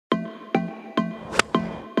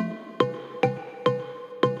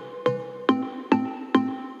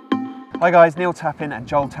Hi guys, Neil Tappin and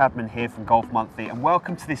Joel Tadman here from Golf Monthly, and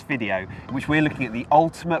welcome to this video in which we're looking at the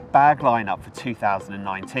ultimate bag lineup for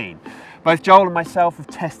 2019. Both Joel and myself have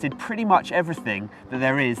tested pretty much everything that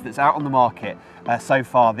there is that's out on the market so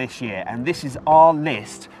far this year, and this is our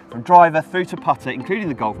list from driver through to putter, including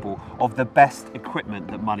the golf ball, of the best equipment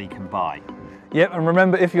that money can buy. Yep, and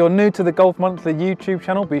remember, if you're new to the Golf Monthly YouTube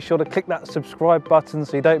channel, be sure to click that subscribe button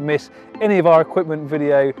so you don't miss any of our equipment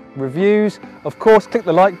video reviews. Of course, click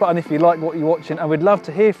the like button if you like what you're watching, and we'd love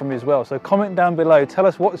to hear from you as well. So comment down below, tell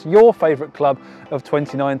us what's your favourite club of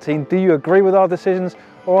 2019. Do you agree with our decisions,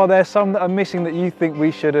 or are there some that are missing that you think we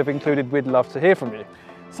should have included? We'd love to hear from you.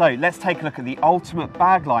 So let's take a look at the ultimate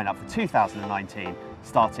bag lineup for 2019,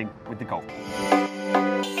 starting with the golf ball.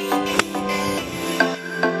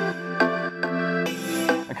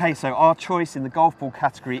 Okay, so our choice in the golf ball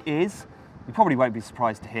category is, you probably won't be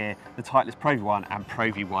surprised to hear, the Titleist Pro V1 and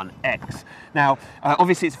Pro V1 X. Now,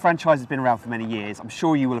 obviously it's a franchise that's been around for many years. I'm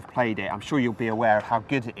sure you will have played it. I'm sure you'll be aware of how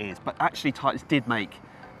good it is. But actually, Titleist did make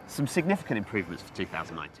some significant improvements for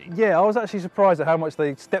 2019. Yeah, I was actually surprised at how much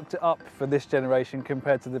they stepped it up for this generation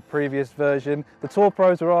compared to the previous version. The Tour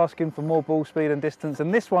Pros were asking for more ball speed and distance,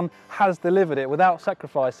 and this one has delivered it without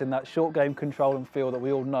sacrificing that short game control and feel that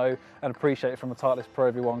we all know and appreciate from a Titleist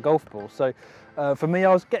Pro V1 golf ball. So for me,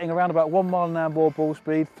 I was getting around about 1 mile an hour more ball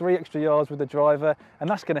speed, 3 extra yards with the driver, and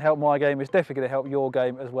that's going to help my game. It's definitely going to help your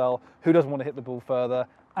game as well. Who doesn't want to hit the ball further?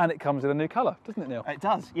 And it comes in a new colour, doesn't it, Neil? It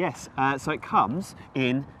does, yes. So it comes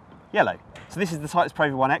in yellow. So this is the Titleist Pro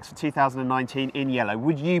V1 X for 2019 in yellow.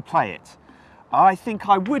 Would you play it? I think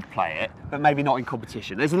I would play it, but maybe not in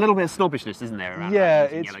competition. There's a little bit of snobbishness, isn't there? Around yeah,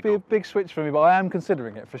 it's a big switch for me, but I am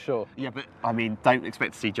considering it for sure. Yeah, but I mean, don't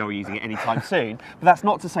expect to see Joel using it anytime soon. But that's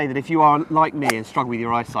not to say that if you are like me and struggle with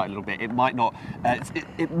your eyesight a little bit, it might not.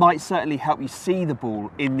 It might certainly help you see the ball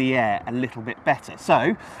in the air a little bit better.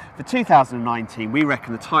 So, for 2019, we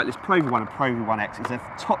reckon the Titleist Pro V1 and Pro V1 X is a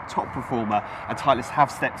top performer, and Titleist have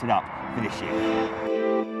stepped it up for this year.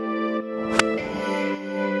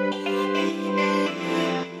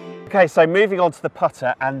 Okay, so moving on to the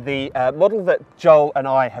putter, and the model that Joel and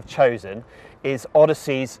I have chosen is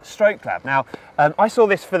Odyssey's Stroke Lab. Now, I saw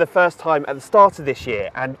this for the first time at the start of this year,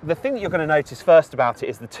 and the thing that you're going to notice first about it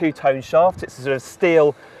is the two-tone shaft. It's a sort of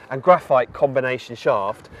steel and graphite combination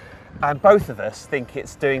shaft, and both of us think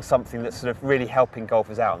it's doing something that's sort of really helping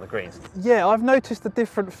golfers out on the greens. Yeah, I've noticed the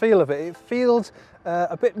different feel of it. It feels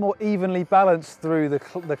a bit more evenly balanced through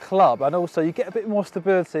the club, and also you get a bit more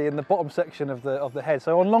stability in the bottom section of the head.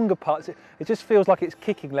 So on longer putts, it just feels like it's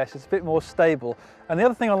kicking less. It's a bit more stable. And the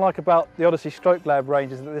other thing I like about the Odyssey Stroke Lab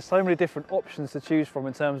range is that there's so many different options to choose from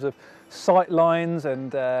in terms of sight lines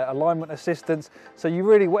and alignment assistance. So you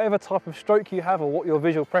really, whatever type of stroke you have or what your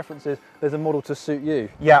visual preference is, there's a model to suit you.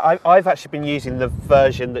 Yeah, I've actually been using the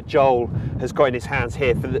version that Joel has got in his hands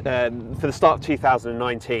here for the start of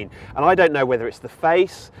 2019, and I don't know whether it's the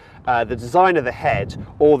face, the design of the head,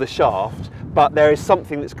 or the shaft, but there is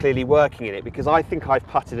something that's clearly working in it, because I think I've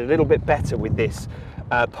putted a little bit better with this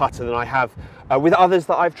putter than I have with others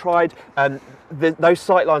that I've tried. Those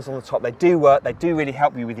sight lines on the top, they do work, they do really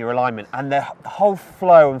help you with your alignment, and the whole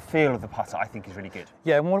flow and feel of the putter I think is really good.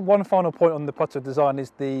 Yeah, and one final point on the putter design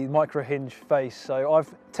is the micro hinge face. So I've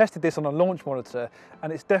tested this on a launch monitor,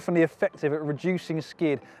 and it's definitely effective at reducing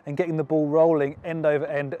skid and getting the ball rolling end over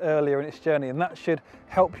end earlier in its journey, and that should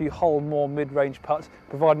help you hold more mid-range putts,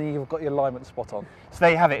 providing you've got your alignment spot on. So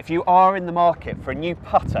there you have it. If you are in the market for a new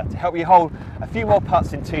putter to help you hold a few more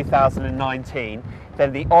putts in 2019,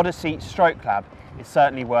 then the Odyssey Stroke Lab is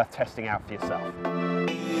certainly worth testing out for yourself.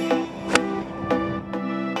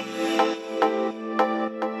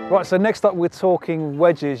 Right, so next up we're talking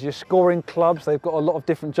wedges. You're scoring clubs, they've got a lot of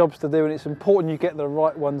different jobs to do, and it's important you get the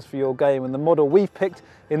right ones for your game. And the model we've picked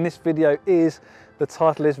in this video is the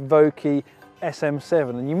Titleist Vokey SM7,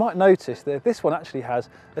 and you might notice that this one actually has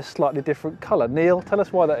a slightly different colour. Neil, tell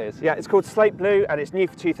us why that is. Yeah, it's called Slate Blue, and it's new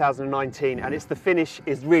for 2019, and it's the finish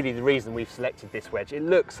is really the reason we've selected this wedge. It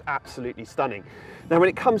looks absolutely stunning. Now, when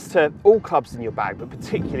it comes to all clubs in your bag, but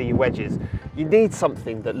particularly your wedges, you need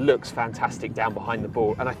something that looks fantastic down behind the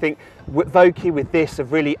ball, and I think Vokey with this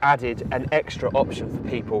have really added an extra option for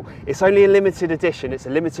people. It's only a limited edition, it's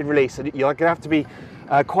a limited release, so you're going to have to be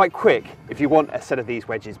quite quick if you want a set of these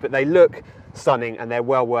wedges, but they look stunning and they're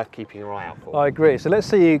well worth keeping your eye out for. I agree. So let's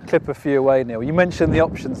see you clip a few away, Neil. You mentioned the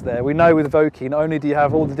options there. We know with Vokey, not only do you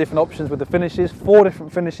have all the different options with the finishes, 4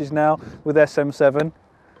 different finishes now with SM7.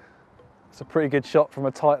 It's a pretty good shot from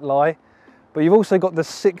a tight lie. But you've also got the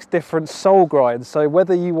 6 different sole grides. So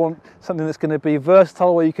whether you want something that's going to be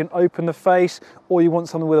versatile where you can open the face, or you want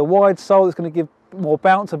something with a wide sole that's going to give more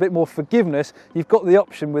bounce, a bit more forgiveness, you've got the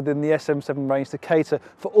option within the SM7 range to cater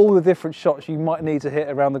for all the different shots you might need to hit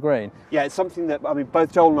around the green. Yeah, it's something that, I mean,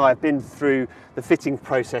 both Joel and I have been through the fitting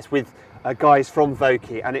process with guys from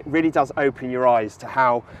Vokey, and it really does open your eyes to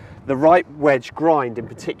how the right wedge grind in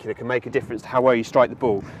particular can make a difference to how well you strike the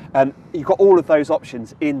ball. You've got all of those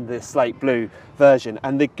options in the slate blue version,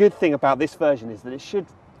 and the good thing about this version is that it should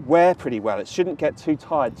wear pretty well. It shouldn't get too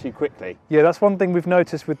tired too quickly. Yeah, that's one thing we've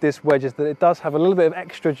noticed with this wedge, is that it does have a little bit of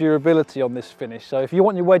extra durability on this finish. So if you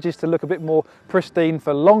want your wedges to look a bit more pristine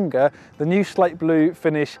for longer, the new slate blue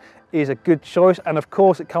finish is a good choice, and of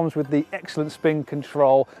course it comes with the excellent spin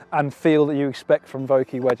control and feel that you expect from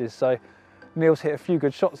Vokey wedges. So Neil's hit a few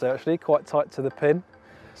good shots there actually, quite tight to the pin.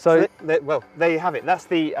 So well, there you have it. That's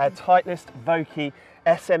the tightest Vokey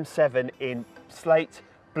SM7 in slate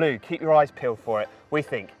blue. Keep your eyes peeled for it. We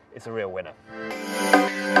think it's a real winner.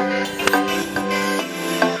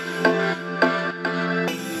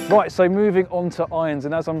 Right, so moving on to irons,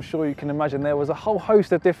 and as I'm sure you can imagine, there was a whole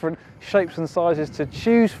host of different shapes and sizes to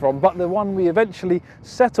choose from, but the one we eventually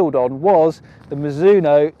settled on was the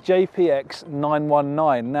Mizuno JPX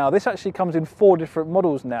 919. Now, this actually comes in 4 different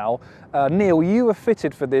models now. Neil, you were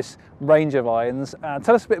fitted for this range of irons.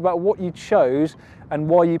 Tell us a bit about what you chose and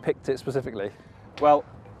why you picked it specifically. Well,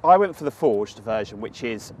 I went for the forged version, which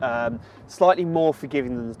is slightly more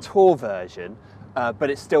forgiving than the tour version, but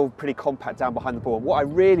it's still pretty compact down behind the ball. And what I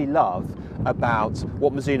really love about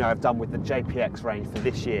what Mizuno have done with the JPX range for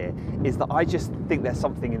this year is that I just think there's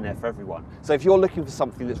something in there for everyone. So if you're looking for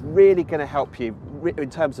something that's really going to help you in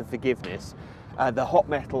terms of forgiveness, the hot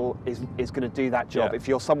metal is going to do that job. Yeah. If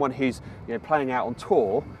you're someone who's playing out on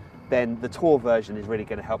tour, then the tour version is really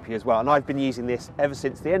going to help you as well. And I've been using this ever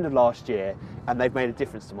since the end of last year, and they've made a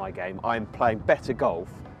difference to my game. I'm playing better golf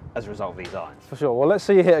as a result of these irons. For sure. Well, let's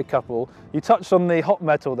see you hit a couple. You touched on the hot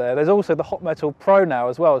metal there. There's also the hot metal Pro now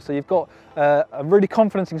as well. So you've got a really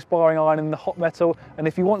confidence inspiring iron in the hot metal. And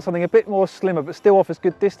if you want something a bit more slimmer but still offers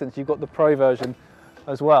good distance, you've got the Pro version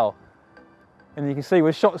as well. And you can see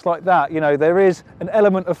with shots like that, there is an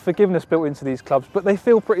element of forgiveness built into these clubs, but they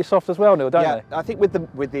feel pretty soft as well, Neil, don't they? Yeah, I think with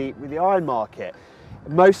the iron market,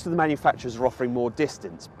 most of the manufacturers are offering more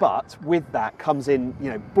distance, but with that comes in,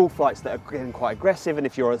 ball flights that are getting quite aggressive, and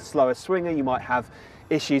if you're a slower swinger, you might have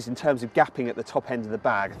issues in terms of gapping at the top end of the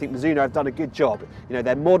bag. I think Mizuno have done a good job.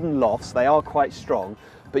 They're modern lofts, they are quite strong,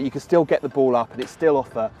 but you can still get the ball up and it still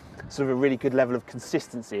offer sort of a really good level of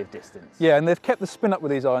consistency of distance. Yeah, and they've kept the spin up with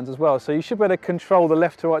these irons as well, so you should be able to control the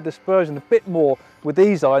left to right dispersion a bit more with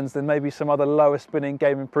these irons than maybe some other lower spinning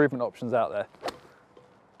game improvement options out there.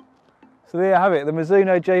 So there you have it, the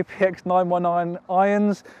Mizuno JPX 919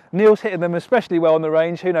 irons. Neil's hitting them especially well on the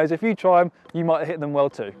range. Who knows, if you try them, you might hit them well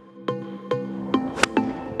too.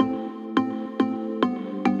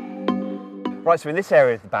 Right, so in this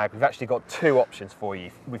area of the bag, we've actually got 2 options for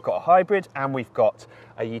you. We've got a hybrid and we've got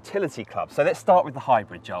a utility club. So let's start with the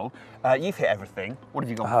hybrid, Joel. You've hit everything. What have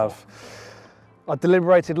you gone for? I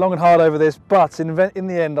deliberated long and hard over this, but in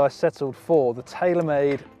the end I settled for the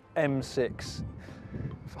TaylorMade M6.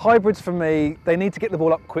 Hybrids for me, they need to get the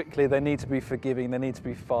ball up quickly, they need to be forgiving, they need to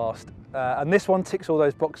be fast. And this one ticks all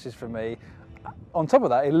those boxes for me. On top of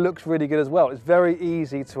that, it looks really good as well. It's very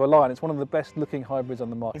easy to align. It's one of the best looking hybrids on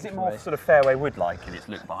the market. Is it more sort of fairway wood-like in its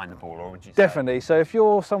look behind the ball, or would you say? Definitely. So if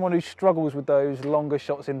you're someone who struggles with those longer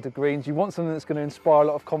shots into greens, you want something that's going to inspire a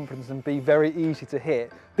lot of confidence and be very easy to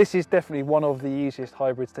hit, this is definitely one of the easiest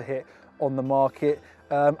hybrids to hit on the market.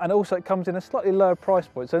 And also it comes in a slightly lower price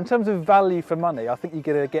point. So in terms of value for money, I think you're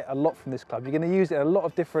going to get a lot from this club. You're going to use it in a lot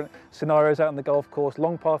of different scenarios out on the golf course,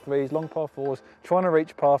 long par 3s, long par 4s, trying to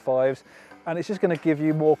reach par 5s. And it's just going to give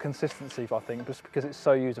you more consistency, I think, just because it's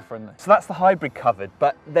so user-friendly. So that's the hybrid covered,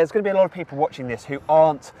 but there's going to be a lot of people watching this who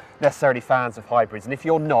aren't necessarily fans of hybrids. And if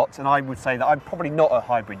you're not, and I would say that I'm probably not a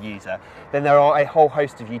hybrid user, then there are a whole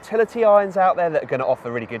host of utility irons out there that are going to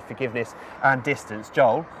offer really good forgiveness and distance.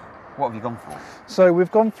 Joel, what have you gone for? So we've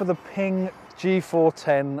gone for the Ping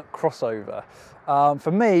G410 crossover.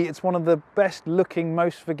 For me, it's one of the best looking,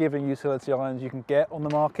 most forgiving utility irons you can get on the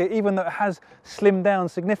market, even though it has slimmed down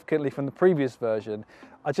significantly from the previous version.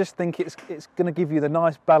 I just think it's going to give you the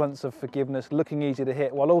nice balance of forgiveness, looking easy to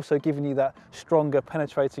hit, while also giving you that stronger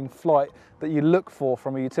penetrating flight that you look for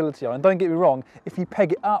from a utility iron. Don't get me wrong, if you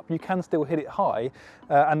peg it up, you can still hit it high,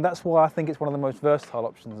 and that's why I think it's one of the most versatile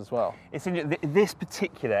options as well. It's in this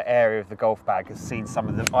particular area of the golf bag has seen some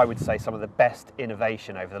of the, I would say, some of the best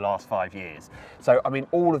innovation over the last 5 years. So I mean,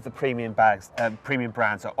 all of the premium bags, premium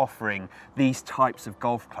brands are offering these types of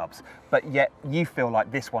golf clubs, but yet you feel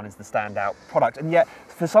like this one is the standout product. And yet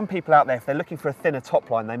for some people out there, if they're looking for a thinner top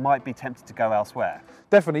line, they might be tempted to go elsewhere.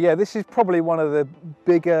 Definitely, yeah, this is probably one of the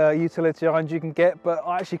bigger utility irons you can get, but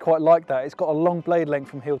I actually quite like that. It's got a long blade length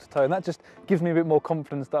from heel to toe, and that just gives me a bit more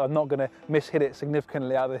confidence that I'm not going to miss-hit it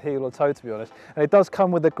significantly out of the heel or toe, to be honest. And it does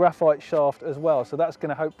come with a graphite shaft as well, so that's going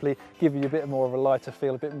to hopefully give you a bit more of a lighter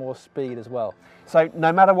feel, a bit more speed as well. So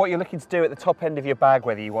no matter what you're looking to do at the top end of your bag,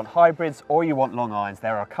 whether you want hybrids or you want long irons,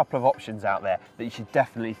 there are a couple of options out there that you should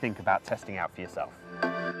definitely think about testing out for yourself.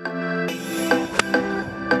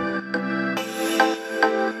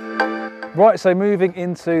 Right, so moving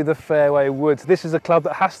into the fairway woods. This is a club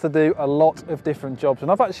that has to do a lot of different jobs, and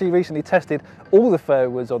I've actually recently tested all the fairway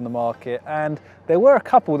woods on the market, and there were a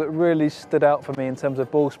couple that really stood out for me in terms of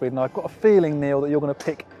ball speed, and I've got a feeling, Neil, that you're going to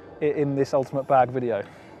pick it in this Ultimate Bag video.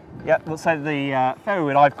 Yeah, well, so the fairway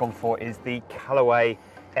wood I've gone for is the Callaway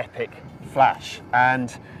Epic Flash,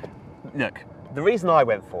 and look, the reason I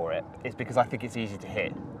went for it is because I think it's easy to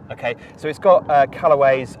hit. Okay, so it's got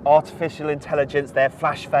Callaway's artificial intelligence, their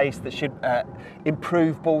flash face that should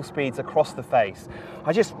improve ball speeds across the face.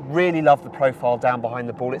 I just really love the profile down behind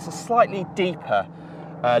the ball. It's a slightly deeper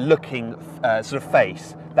looking sort of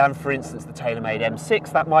face than, for instance, the TaylorMade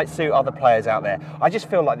M6. That might suit other players out there. I just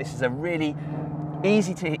feel like this is a really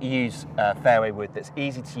easy to use fairway wood that's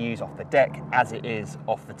easy to use off the deck as it is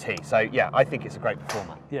off the tee. So yeah, I think it's a great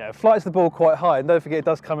performer. Yeah, it flights the ball quite high, and don't forget it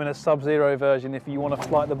does come in a sub-zero version. If you want to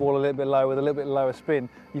flight the ball a little bit lower with a little bit lower spin,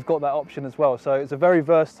 you've got that option as well. So it's a very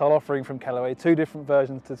versatile offering from Callaway, two different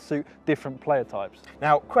versions to suit different player types.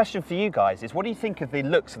 Now, question for you guys is, what do you think of the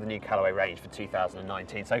looks of the new Callaway range for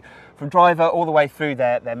 2019? So from driver all the way through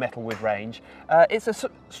their metal wood range, it's a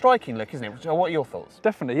striking look, isn't it? What are your thoughts?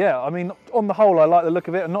 Definitely, yeah. I mean, on the whole, I like the look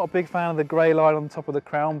of it. I'm not a big fan of the grey line on the top of the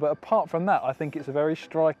crown, but apart from that, I think it's a very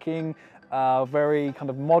striking, very kind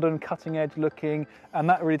of modern, cutting edge looking, and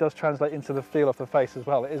that really does translate into the feel of the face as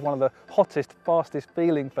well. It is one of the hottest, fastest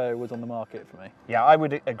feeling fairway woods on the market for me. Yeah, I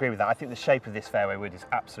would agree with that. I think the shape of this fairway wood is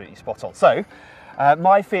absolutely spot on. So,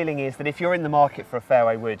 my feeling is that if you're in the market for a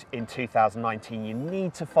fairway wood in 2019, you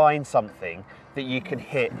need to find something that you can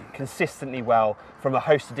hit consistently well from a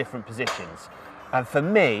host of different positions. And for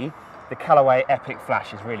me, the Callaway Epic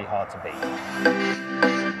Flash is really hard to beat.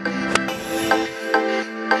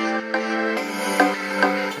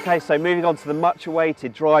 Okay, so moving on to the much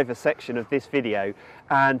awaited driver section of this video,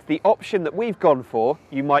 and the option that we've gone for,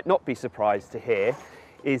 you might not be surprised to hear,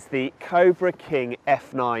 is the Cobra King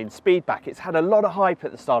F9 Speedback. It's had a lot of hype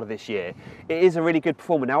at the start of this year. It is a really good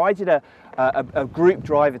performer. Now, I did a group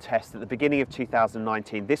driver test at the beginning of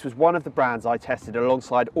 2019. This was one of the brands I tested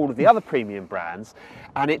alongside all of the other premium brands,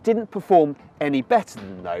 and it didn't perform any better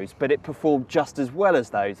than those, but it performed just as well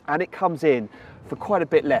as those, and it comes in for quite a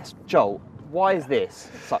bit less. Joel, why is this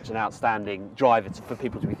such an outstanding driver for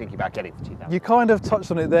people to be thinking about getting for 2000? You kind of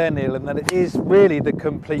touched on it there, Neil, and that it is really the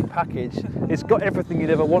complete package. It's got everything you'd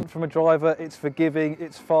ever want from a driver. It's forgiving,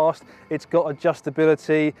 it's fast, it's got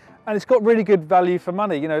adjustability, and it's got really good value for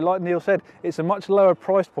money. You know, like Neil said, it's a much lower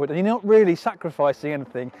price point, and you're not really sacrificing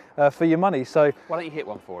anything for your money. So why don't you hit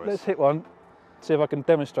one for us? Let's hit one, see if I can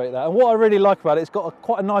demonstrate that. And what I really like about it, it's got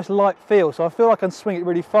quite a nice light feel, so I feel like I can swing it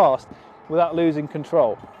really fast without losing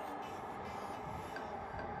control.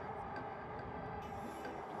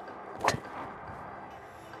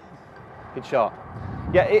 Good shot.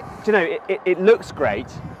 Yeah, it looks great,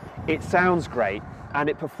 it sounds great, and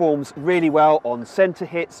it performs really well on centre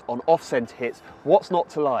hits, on off-centre hits. What's not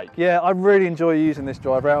to like? Yeah, I really enjoy using this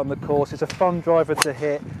driver out on the course. It's a fun driver to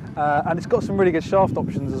hit, and it's got some really good shaft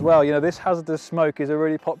options as well. You know, this hazardous smoke is a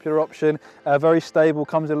really popular option, very stable,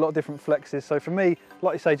 comes in a lot of different flexes. So for me,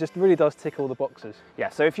 like you say, just really does tick all the boxes. Yeah,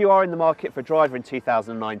 so if you are in the market for a driver in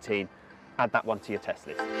 2019, add that one to your test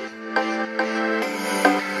list.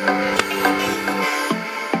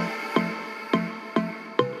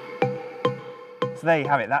 So there you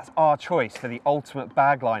have it, that's our choice for the ultimate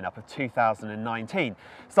bag lineup of 2019.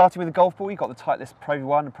 Starting with the golf ball, you've got the Titleist Pro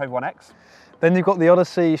V1 and Pro V1X. Then you've got the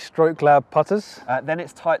Odyssey Stroke Lab putters. Then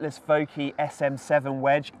it's Titleist Vokey SM7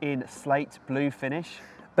 wedge in slate blue finish.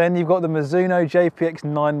 Then you've got the Mizuno JPX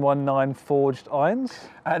 919 forged irons.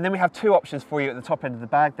 And then we have two options for you at the top end of the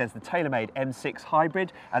bag. There's the TaylorMade M6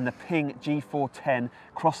 Hybrid and the Ping G410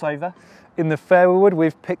 crossover. In the fairway wood,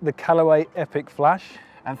 we've picked the Callaway Epic Flash.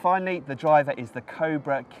 And finally, the driver is the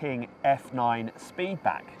Cobra King F9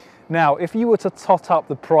 Speedback. Now, if you were to tot up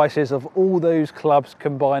the prices of all those clubs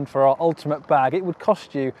combined for our ultimate bag, it would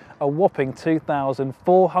cost you a whopping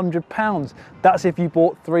 £2,400. That's if you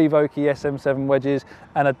bought 3 Vokey SM7 wedges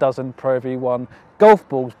and a dozen Pro V1 golf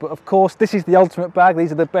balls. But of course, this is the ultimate bag.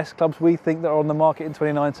 These are the best clubs we think that are on the market in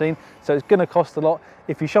 2019, so it's going to cost a lot.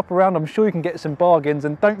 If you shop around, I'm sure you can get some bargains,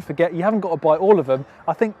 and don't forget, you haven't got to buy all of them.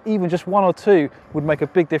 I think even just 1 or 2 would make a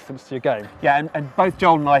big difference to your game. Yeah, and both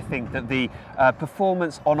Joel and I think that the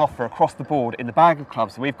performance on offer across the board in the bag of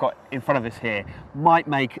clubs that we've got in front of us here might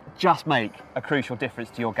just make a crucial difference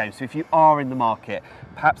to your game. So if you are in the market,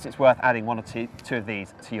 perhaps it's worth adding 1 or 2 of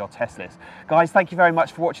these to your test list. Guys, thank you very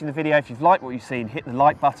much for watching the video. If you've liked what you've seen, hit the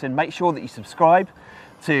like button. Make sure that you subscribe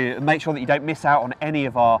to make sure that you don't miss out on any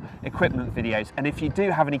of our equipment videos. And if you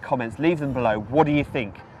do have any comments, leave them below. What do you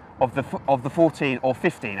think of the 14 or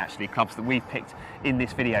 15 actually clubs that we've picked in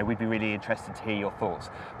this video? We'd be really interested to hear your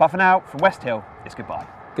thoughts. But for now, from West Hill, it's goodbye.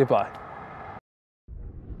 Goodbye.